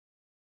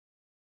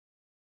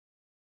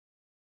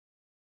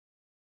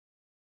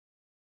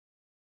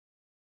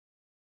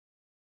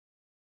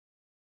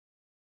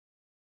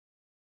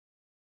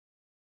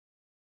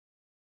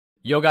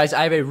Yo guys,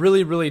 I have a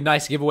really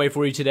nice giveaway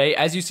for you today.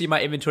 As you see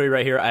my inventory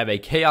right here, I have a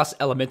Chaos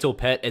Elemental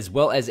pet as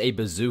well as a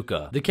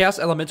bazooka. The Chaos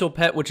Elemental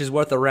pet, which is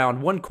worth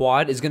around 1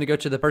 quad, is going to go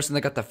to the person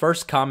that got the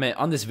first comment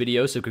on this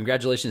video, so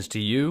congratulations to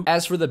you.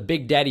 As for the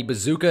Big Daddy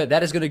bazooka,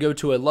 that is going to go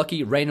to a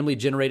lucky randomly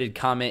generated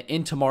comment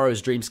in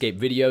tomorrow's Dreamscape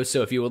video,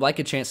 so if you would like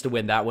a chance to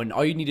win that one,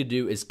 all you need to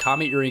do is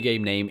comment your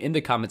in-game name in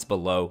the comments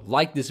below,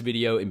 like this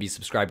video, and be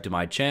subscribed to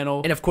my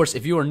channel. And of course,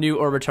 if you are new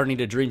or returning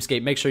to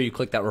Dreamscape, make sure you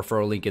click that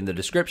referral link in the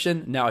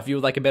description. Now, if you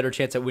would like a better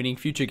chance at winning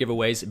future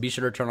giveaways, be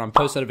sure to turn on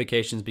post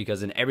notifications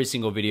because in every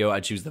single video I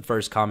choose the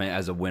first comment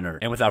as a winner.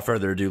 And without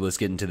further ado, let's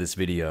get into this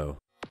video.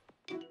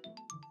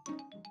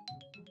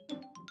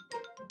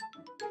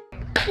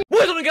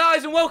 What's up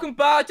guys and welcome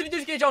back to the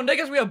Didyscape channel.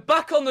 Guys, we are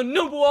back on the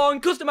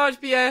 #1 Custom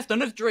RSPS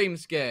known as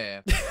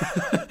Dreamscape.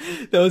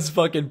 That was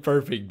fucking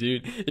perfect,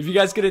 dude. If you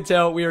guys couldn't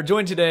tell, we are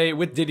joined today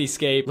with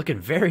Didyscape. Looking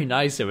very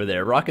nice over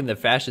there, rocking the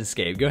fashion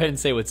scape. Go ahead and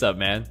say what's up,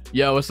 man.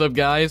 Yo, what's up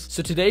guys?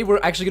 So today we're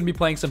actually going to be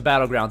playing some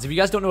Battlegrounds. If you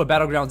guys don't know what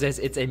Battlegrounds is,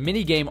 it's a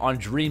mini game on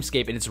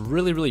Dreamscape and it's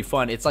really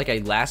fun. It's like a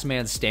last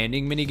man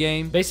standing mini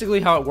game.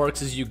 Basically how it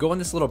works is you go in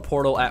this little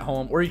portal at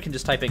home, or you can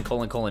just type in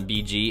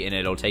 ::BG and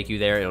it'll take you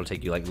there. It'll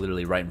take you like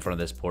literally right in front of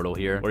this portal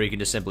here, or you can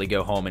just simply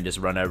go home and just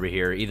run over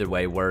here. Either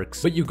way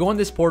works. But you go in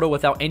this portal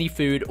without any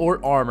food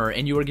or armor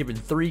and you are given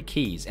 3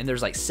 keys, and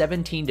there's like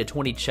 17 to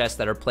 20 chests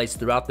that are placed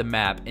throughout the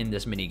map in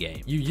this mini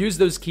game. You use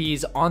those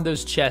keys on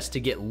those chests to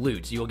get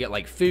loot. You'll get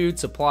like food,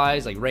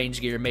 supplies, like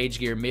range gear, mage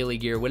gear, melee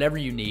gear, whatever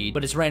you need,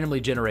 but it's randomly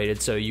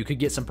generated, so you could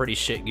get some pretty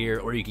shit gear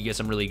or you could get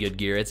some really good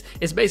gear.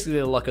 It's basically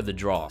the luck of the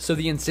draw. So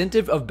the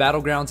incentive of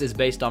Battlegrounds is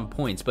based on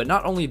points, but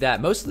not only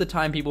that, most of the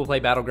time people play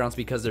Battlegrounds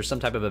because there's some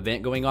type of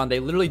event going on. They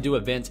literally do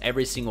events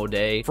every single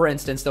day. For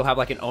instance, they'll have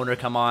like an owner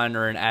come on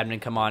or an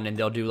admin come on and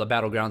they'll do a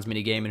Battlegrounds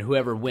mini game, and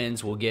whoever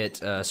wins will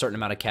get a certain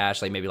amount of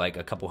cash, like maybe like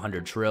a couple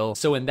hundred trill.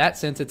 So in that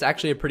sense, it's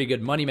actually a pretty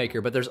good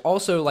moneymaker, but there's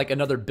also like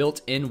another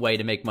built-in way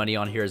to make money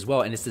on here as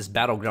well, and it's this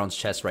Battlegrounds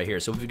chest right here.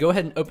 So if you go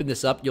ahead and open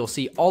this up, you'll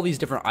see all these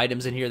different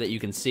items in here that you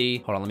can see.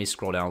 Hold on, let me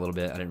scroll down a little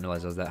bit. I didn't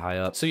realize I was that high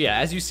up. So yeah,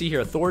 as you see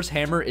here, Thor's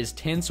hammer is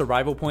 10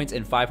 survival points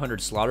and 500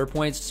 slaughter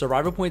points.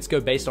 Survival points go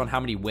based on how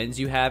many wins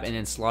you have, and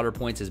then slaughter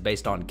points is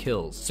based on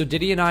kills. So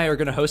Diddy and I are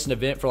going to host an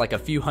event for like a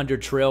few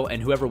hundred trill,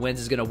 and whoever wins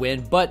is going to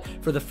win. But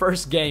for the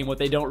first game, what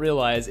they don't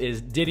realize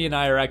is Diddy and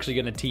I are actually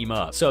going to team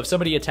up. So if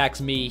somebody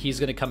attacks me, he's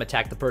going to come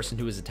attack the person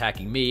who is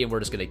attacking me, and we're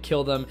just going to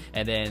kill them.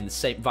 And then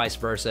same vice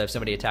versa, if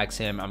somebody attacks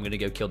him, I'm going to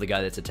go kill the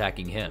guy that's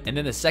attacking him. And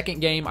then the second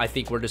game, I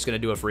think we're just going to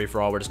do a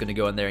free-for-all. We're just going to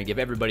go in there and give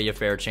everybody a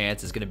fair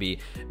chance. It's going to be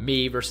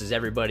me versus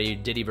everybody,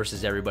 Diddy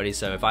versus everybody.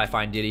 So if I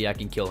find Diddy, I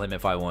can kill him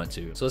if I want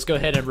to. So let's go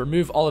ahead and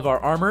remove all of our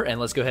armor, and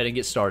let's go ahead and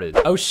get started.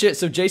 Oh shit,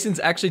 so Jason's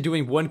actually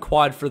doing 1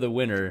 quad for the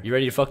winner. You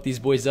ready to fuck these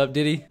boys up,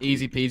 Diddy?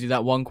 Easy peasy,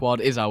 that 1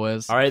 quad is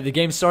ours. All right, the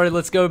game started.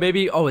 Let's go,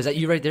 baby. Oh, is that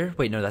you right there?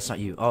 Wait, no, that's not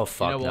you. Oh,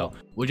 fuck, You know no. what?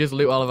 We'll just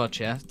loot all of our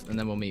chests and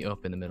then we'll meet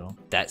up in the middle.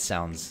 That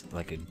sounds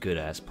like a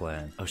good-ass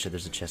plan. Oh shit,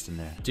 there's a chest in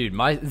there. Dude,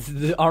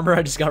 the armor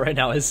I just got right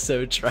now is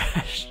so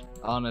trash.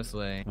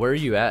 Honestly. Where are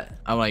you at?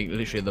 I'm like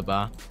literally at the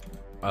bar.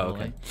 Oh,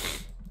 okay.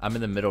 I'm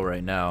in the middle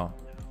right now,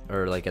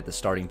 or like at the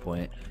starting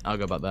point. I'll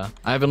go back there.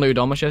 I haven't looted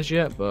all my chests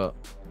yet, but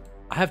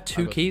I have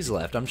 2 keys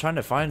left. I'm trying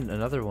to find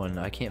another one.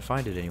 I can't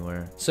find it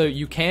anywhere. So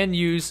you can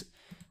use...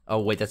 Oh,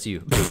 wait, that's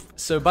you.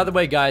 So, by the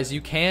way, guys, you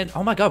can...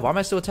 Oh, my God, why am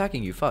I still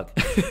attacking you? Fuck.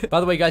 By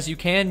the way, guys, you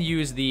can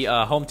use the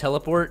home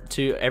teleport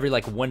to every,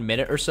 like, 1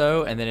 minute or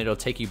so, and then it'll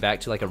take you back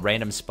to, like, a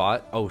random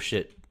spot. Oh,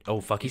 shit.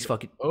 Oh, fuck, he's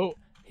fucking... Oh.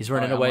 He's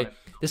running away.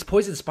 This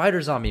poison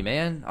spider's on me,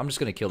 man. I'm just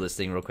gonna kill this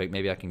thing real quick.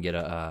 Maybe I can get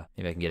a,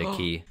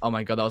 key. Oh,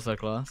 my God, that was so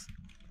close.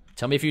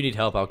 Tell me if you need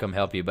help. I'll come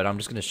help you, but I'm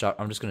just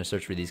gonna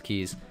search for these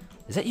keys.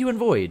 Is that you in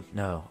Void?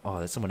 No. Oh,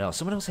 that's someone else.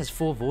 Someone else has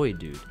full Void,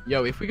 dude.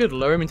 Yo, if we could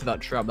lure him into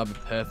that trap, that'd be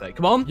perfect.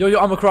 Come on. Yo,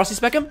 I'm across. You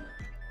spec him?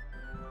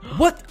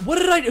 What? What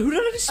did I do? Who did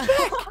I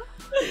spec?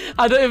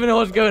 I don't even know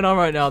what's going on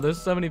right now.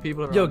 There's so many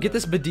people around. Yo, get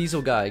this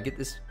Bediesel guy. Get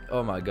this.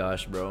 Oh my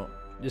gosh, bro.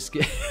 Just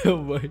get. Oh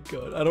my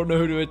God. I don't know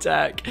who to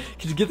attack.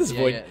 Can you get this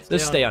Void? Yeah,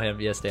 Just stay on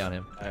him. Yeah, stay on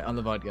him. Alright, I'm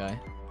the Void guy.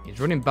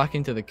 He's running back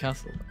into the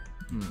castle.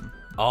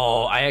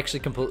 Oh, I actually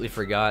completely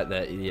forgot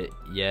that.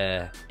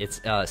 Yeah,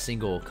 it's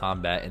single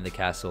combat in the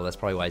castle. That's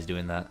probably why he's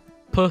doing that.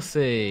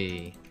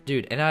 Pussy.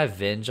 Dude, and I have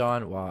Venge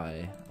on?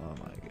 Why? Oh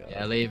my God.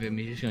 Yeah, leave him.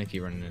 He's just gonna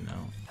keep running it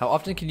now. How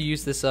often can you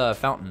use this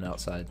fountain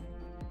outside?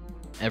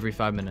 Every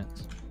 5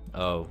 minutes.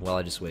 Oh, well,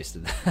 I just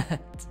wasted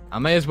that. I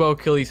may as well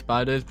kill these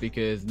spiders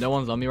because no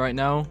one's on me right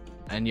now.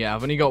 And yeah,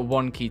 I've only got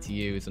 1 key to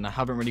use and I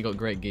haven't really got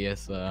great gear,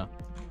 so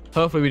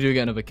hopefully we do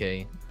get another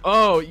key.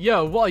 Oh,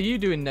 yo, what are you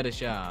doing,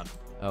 Nethershard?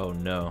 Oh,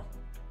 no.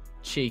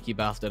 Cheeky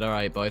bastard.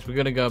 Alright, boys, we're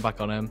gonna go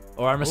back on him.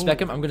 Or I'm gonna spec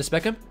him. I'm gonna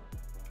spec him.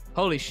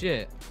 Holy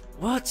shit.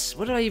 What?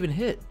 What did I even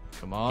hit?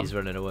 Come on. He's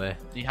running away.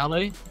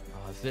 Halley?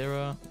 Oh,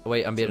 0. Oh,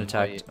 wait, I'm being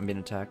attacked. I'm being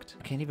attacked.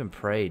 I can't even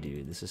pray,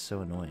 dude. This is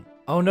so annoying.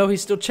 Oh no,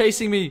 he's still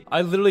chasing me.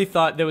 I literally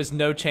thought there was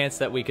no chance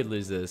that we could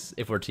lose this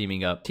if we're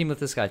teaming up. Team with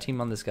this guy.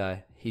 Team on this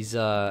guy. He's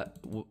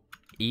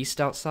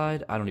east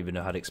outside. I don't even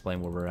know how to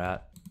explain where we're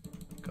at.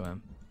 Go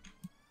on.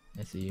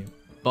 I see you.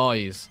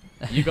 Boys,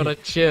 you gotta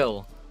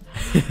chill.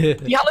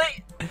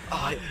 Yelly!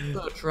 Oh, it's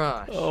so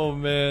trash. Oh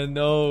man,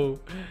 no.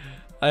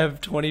 I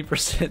have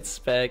 20%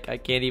 spec. I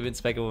can't even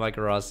spec it with my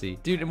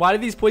Karasi. Dude, and why do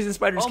these poison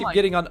spiders keep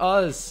getting on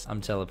us? I'm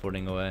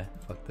teleporting away.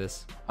 Fuck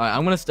this. Alright,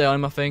 I'm gonna stay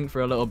on my thing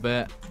for a little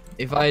bit.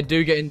 If I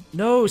do get in...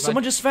 No,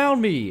 someone just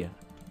found me.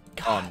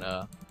 God. Oh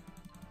no.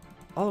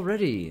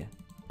 Already.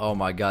 Oh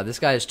my god, this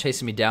guy is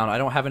chasing me down. I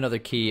don't have another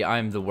key.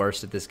 I'm the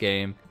worst at this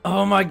game.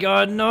 Oh my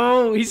god,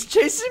 no. He's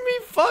chasing me.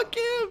 Fuck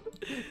him.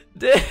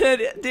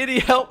 Did he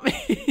help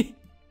me?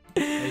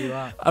 Where you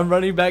at? I'm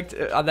running back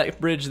on that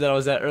bridge that I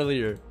was at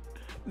earlier.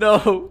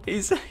 No,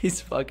 he's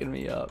fucking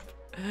me up.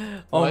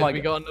 Oh my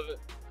god.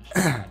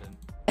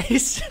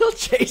 He's still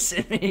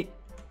chasing me.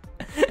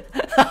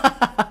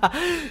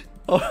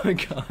 Oh my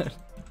god.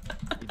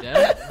 You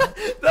dead?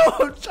 No,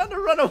 I'm trying to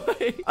run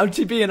away. I'm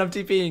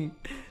TPing.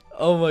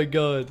 Oh my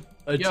god.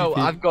 Yo,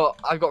 I've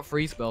got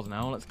free spells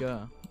now. Let's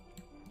go.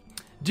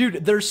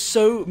 Dude, there's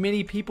so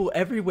many people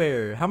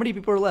everywhere. How many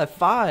people are left?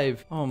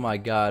 5. Oh my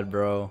god,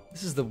 bro.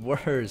 This is the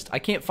worst. I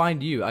can't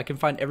find you. I can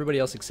find everybody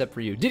else except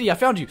for you. Diddy, I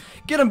found you.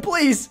 Get him,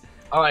 please.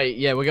 Alright,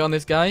 yeah, we're going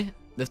this guy.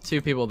 There's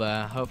 2 people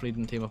there. Hopefully he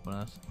didn't team up on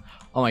us.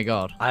 Oh my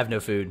god. I have no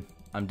food.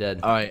 I'm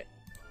dead. Alright.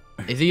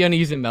 Is he only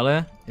using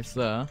melee? If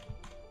so,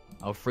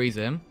 I'll freeze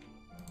him.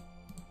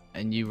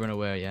 And you run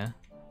away, yeah?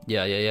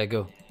 Yeah,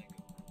 go.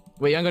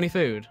 Wait, you ain't got any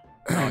food?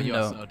 Oh, you're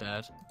No. so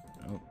dead.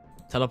 Nope.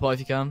 Teleport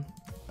if you can.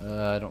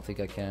 I don't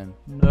think I can.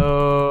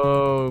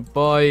 No,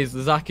 boys,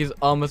 Zach is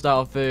almost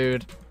out of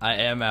food. I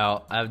am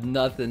out. I have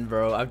nothing,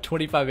 bro. I have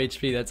 25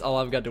 HP. That's all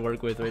I've got to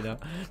work with right now.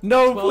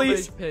 No,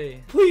 please.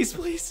 HP.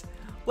 Please.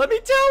 Let me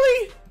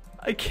telly.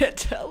 I can't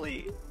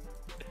telly.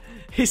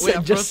 He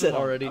said, just said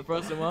already. I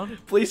froze him on.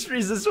 Please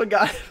freeze this one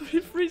guy.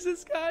 Please freeze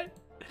this guy.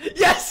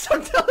 Yes,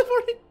 I'm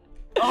teleporting.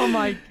 Oh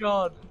my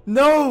god.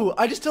 No,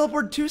 I just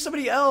teleported to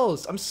somebody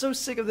else. I'm so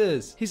sick of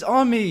this. He's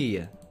on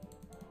me.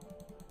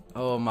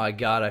 Oh my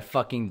god, I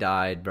fucking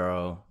died,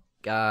 bro.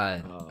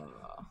 God.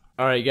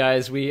 Alright,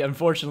 guys, we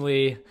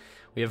unfortunately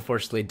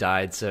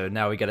died, so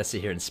now we gotta sit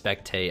here and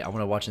spectate. I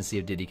wanna watch and see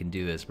if Diddy can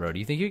do this, bro. Do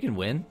you think you can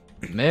win?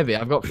 Maybe.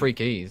 I've got 3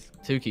 keys.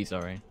 2 keys,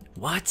 sorry.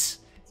 What?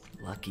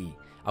 Lucky.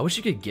 I wish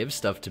you could give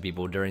stuff to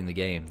people during the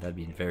game. That'd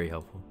be very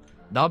helpful.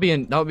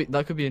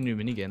 That could be a new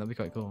mini game. That'd be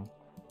quite cool.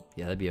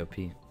 Yeah, that'd be OP.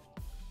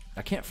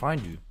 I can't find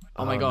you.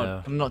 Oh my god.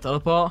 No. Can I not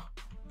teleport?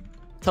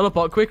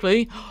 Teleport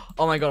quickly.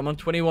 Oh my god, I'm on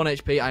 21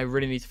 HP. I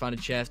really need to find a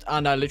chest.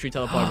 And I literally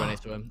teleported right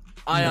next to him.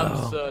 I am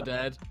so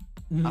dead.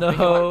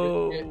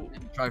 No.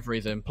 Try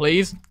freeze him,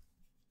 please.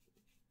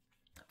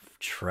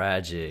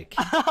 Tragic.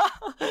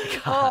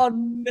 Oh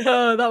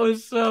no, that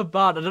was so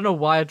bad. I don't know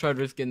why I tried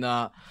risking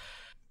that.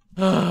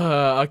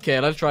 Okay,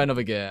 let's try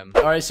another game.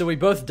 Alright, so we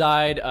both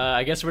died.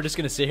 I guess we're just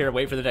gonna sit here and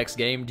wait for the next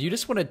game. Do you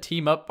just want to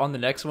team up on the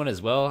next one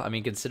as well? I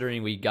mean,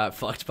 considering we got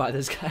fucked by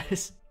those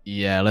guys.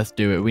 Yeah, let's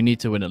do it. We need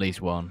to win at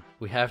least one.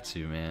 We have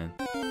to, man.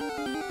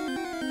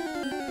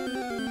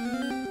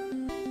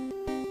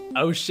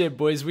 Oh shit,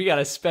 boys, we got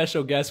a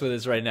special guest with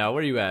us right now.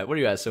 Where are you at?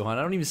 Sohan?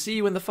 I don't even see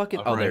you in the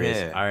fucking... Oh, there he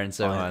is. Iron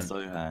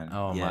Sohan.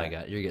 Oh my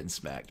god, you're getting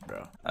smacked,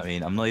 bro. I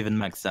mean, I'm not even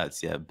max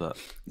stats yet, but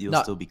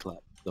you'll still be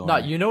clapped. No,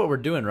 you know what we're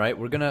doing, right?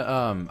 We're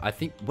gonna, I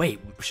think... Wait,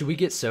 should we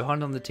get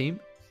Sohan on the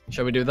team?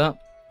 Shall we do that?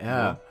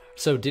 Yeah.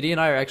 So Diddy and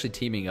I are actually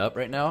teaming up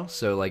right now.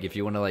 So like, if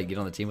you want to like get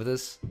on the team with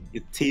us,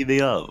 you're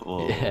teaming up.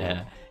 Whoa.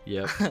 Yeah.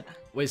 Yep.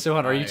 Wait,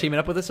 Sohan, are you teaming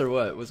up with us or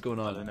what? What's going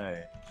on? I don't know.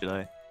 Should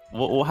I?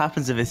 What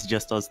happens if it's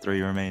just us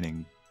 3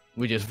 remaining?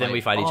 We just then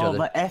we fight each other. Oh,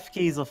 my F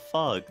keys are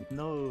fucked.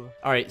 No.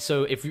 All right.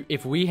 So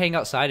if we hang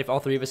outside, if all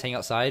 3 of us hang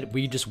outside,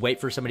 we just wait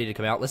for somebody to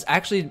come out. Let's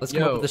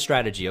come up with a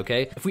strategy,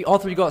 okay? If we all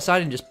 3 go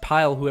outside and just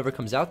pile whoever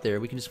comes out there,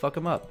 we can just fuck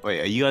them up.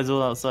 Wait, are you guys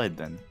all outside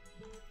then?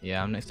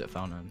 Yeah, I'm next to a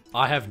fountain.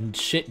 I have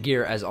shit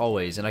gear as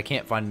always, and I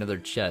can't find another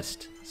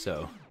chest,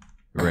 so.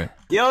 Right.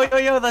 Yo,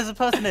 there's a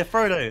person here,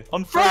 Frodo.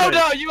 On Frodo!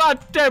 Frodo, you are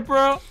dead,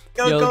 bro!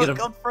 Go, get him.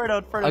 Go,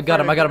 Frodo. I got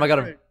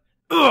him.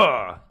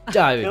 Ugh!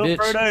 Die, bitch.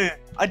 Frodo!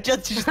 I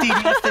just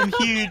DDS'd him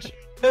huge!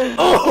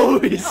 Oh,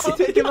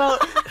 take him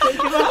out!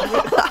 Take him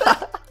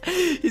out!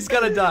 He's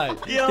gotta die.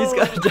 He's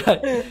gotta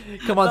die.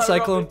 Come on,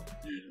 Cyclone.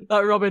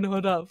 That Robin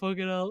Hood up,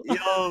 fucking hell.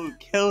 Yo,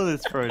 kill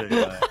this Frodo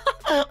guy.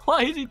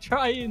 Why is he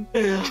trying?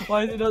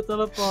 Why is he not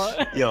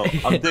teleport? Yo,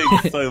 I'm doing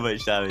so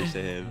much damage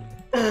to him.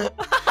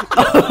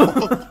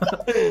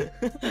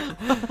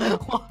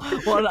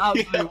 What an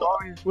absolute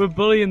warrior. We're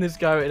bullying this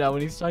guy right now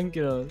when he's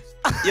tanking us.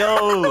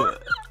 Yo!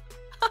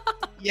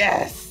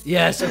 Yes!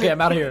 Yes, okay, I'm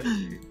out of here.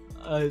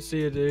 I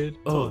see you, dude.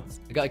 Oh,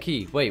 I got a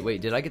key.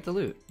 Wait, did I get the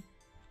loot?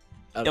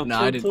 Yo, no,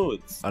 I didn't.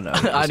 Oh, no.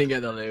 I didn't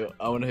get the loot.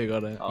 I wonder who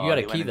got it. You got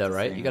a key though,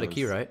 right? You got a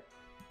key, right?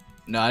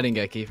 No, I didn't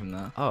get a key from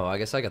that. Oh, I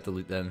guess I got the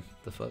loot then.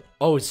 The fuck?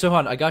 Oh,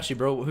 Sohan, I got you,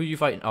 bro. Who are you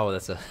fighting? Oh,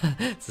 that's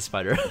it's a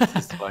spider. It's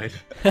a spider.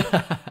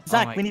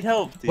 Zach, we need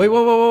help. Dude. Wait,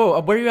 whoa.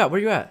 Where are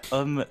you at?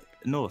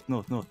 North,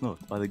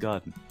 by the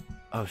garden.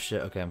 Oh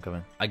shit. Okay, I'm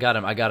coming. I got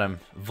him.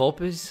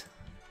 Vulpes.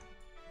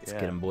 Let's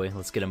get him,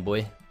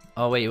 boy.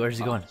 Oh wait, where's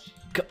he going?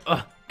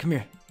 Come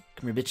here,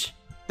 bitch.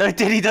 No,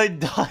 Diddy, don't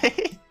die.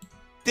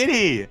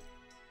 Diddy.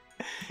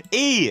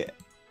 E.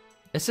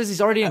 It says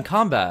he's already in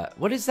combat.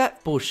 What is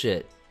that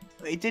bullshit?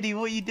 Wait, Diddy,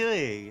 what are you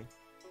doing?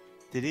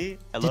 Diddy?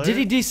 Hello? Did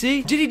he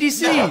DC? Did he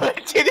DC? No,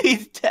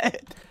 Diddy's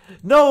dead.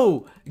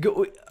 No!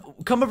 Go,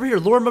 come over here.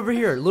 Lure him over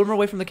here. Lure him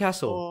away from the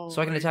castle Oh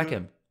so I can my attack God.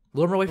 him.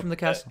 Lure him away from the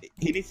castle.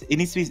 He needs to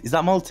be. Is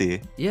that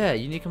multi? Yeah,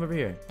 you need to come over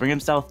here. Bring him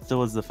south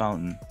towards the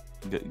fountain.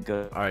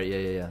 Go. Alright,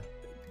 yeah.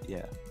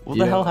 Yeah. What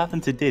Yeah. the hell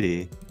happened to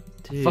Diddy?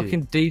 Dude.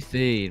 Fucking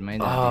DC'd, man.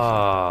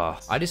 Ah,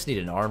 I just need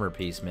an armor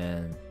piece,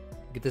 man.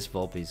 Get this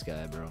Vulpes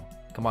guy, bro.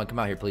 Come on, come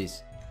out here,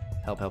 please.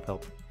 Help.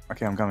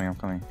 Okay, I'm coming.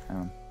 Hang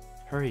on.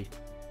 Hurry.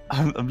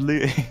 I'm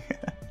looting.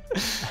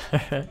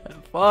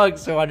 Fuck,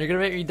 Sohan, you're gonna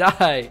make me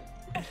die.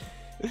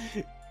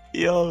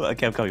 Yo.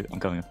 Okay, I'm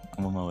coming.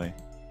 I'm on my way.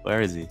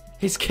 Where is he?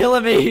 He's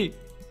killing me.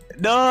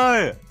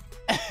 No!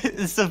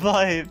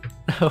 Survive!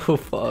 Oh,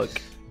 fuck.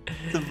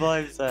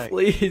 Survive, Zach.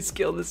 Please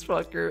kill this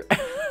fucker.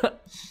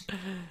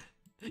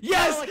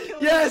 Yes! Oh, I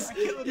killed Yes! him. I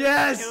killed him.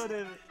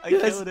 Yes! I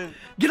Yes. killed him.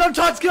 Get on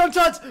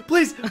tots,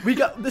 please. We're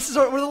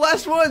the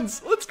last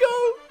ones. Let's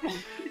go.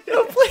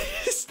 Yo,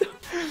 please.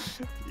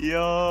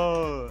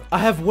 Yo! I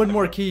have one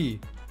more key.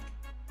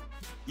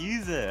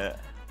 Use it.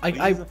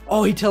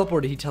 Oh, he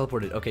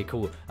teleported. Okay,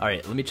 cool. All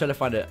right, let me try to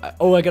find it.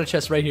 Oh, I got a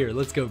chest right here.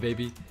 Let's go,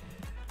 baby.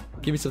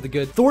 Give me something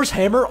good. Thor's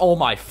hammer. Oh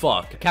my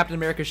fuck. Captain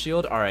America's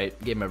shield. All right,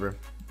 game over.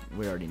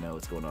 We already know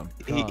what's going on.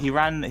 He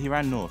ran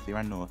north.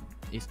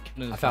 He's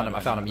killing I found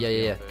him.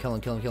 Yeah. Kill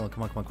him.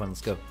 Come on. Let's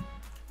go.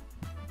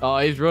 Oh,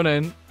 he's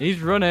running.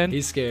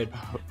 He's scared.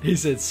 He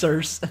said,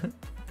 "Sirs,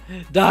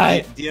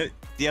 die." Do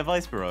you have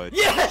ice barrage?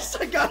 Yes,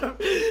 I got him.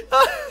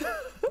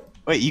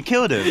 Wait, you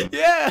killed him?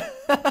 Yeah.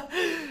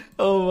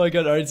 Oh my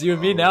god. All right, it's you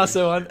and me now,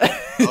 Sohan.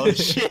 Oh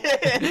shit!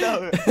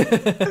 No.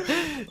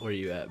 Where are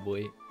you at,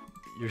 boy?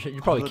 You're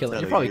probably I'm killing.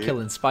 You're telling probably you.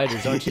 killing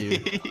spiders, aren't you?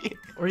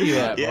 Where are you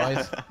at,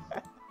 Yeah.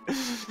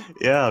 boys?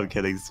 Yeah, I'm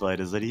killing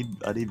spiders. I need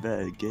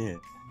better gear.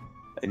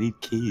 I need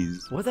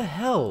keys. What the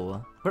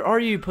hell? Where are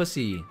you,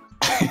 pussy?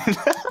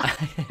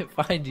 I can't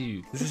find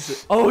you.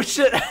 Oh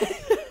shit!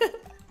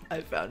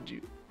 I found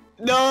you.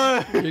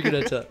 No! You're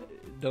gonna tell.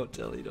 Don't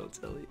tell me.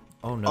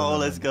 Oh no. Oh, no,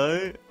 let's no.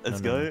 go.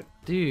 Let's No. go.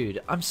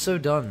 Dude, I'm so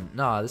done.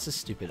 Nah, this is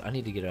stupid. I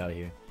need to get out of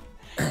here.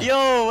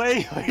 Yo,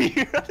 wait, where are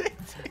you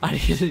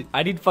running?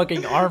 I need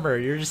fucking armor.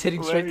 You're just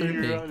hitting straight Where are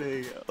through you me.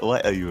 running?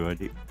 What are you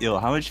running? Yo,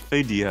 how much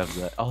food do you have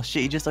there? Oh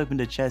shit, he just opened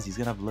a chest. He's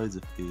gonna have loads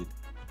of food.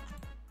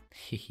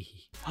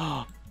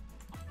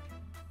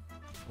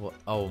 What?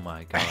 Oh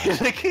my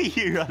god. Look at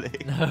you running.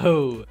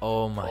 No.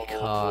 Oh my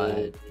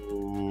god.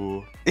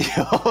 Oh.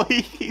 Yo,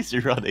 he's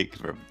running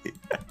from me.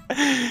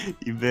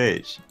 You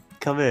bitch.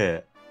 Come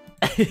here.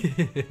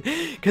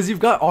 Cause you've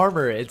got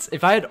armor.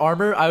 If I had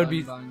armor, I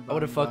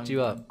would have fucked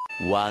you up.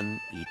 One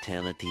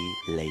eternity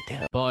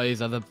later.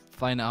 Boys, are they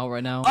flying it out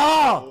right now?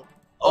 Oh!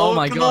 Oh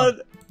my come God.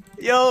 on.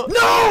 Yo.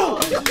 No!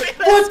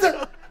 What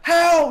the?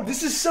 How?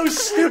 This is so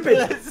stupid.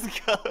 Let's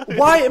go.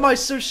 Why am I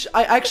so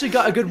I actually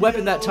got a good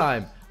weapon that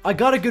time. I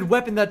got a good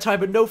weapon that time,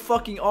 but no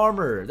fucking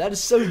armor. That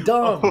is so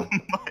dumb. Oh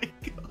my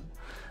god.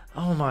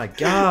 Oh my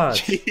god.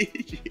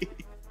 GG.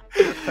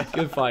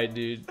 Good fight,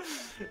 dude.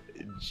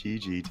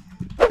 GG.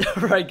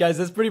 Alright guys,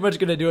 that's pretty much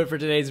gonna do it for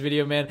today's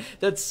video, man.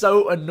 That's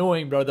so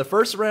annoying, bro. The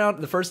first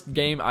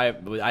game, I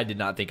did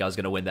not think I was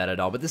gonna win that at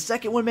all. But the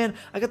second one, man,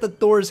 I got the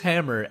Thor's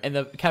hammer and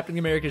the Captain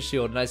America's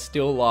shield, and I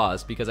still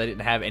lost because I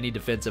didn't have any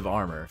defensive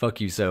armor.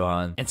 Fuck you,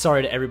 Sohan. And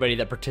sorry to everybody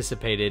that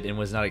participated and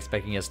was not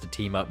expecting us to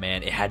team up,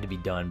 man. It had to be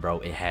done, bro.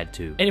 It had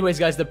to. Anyways,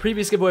 guys, the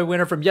previous giveaway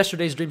winner from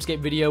yesterday's Dreamscape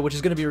video, which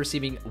is gonna be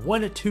receiving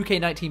one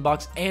 2K19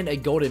 box and a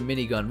golden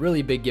minigun.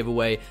 Really big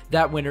giveaway.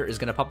 That winner is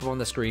gonna pop up on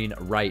the screen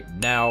right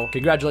now.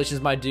 Congratulations,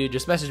 my dude.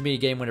 Just message me a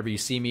game whenever you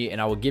see me and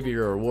I will give you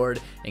your reward.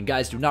 And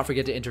guys, do not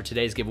forget to enter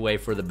today's giveaway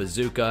for the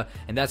bazooka.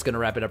 And that's going to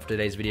wrap it up for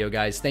today's video,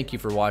 guys. Thank you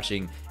for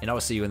watching, and I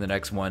will see you in the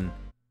next one.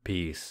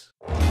 Peace.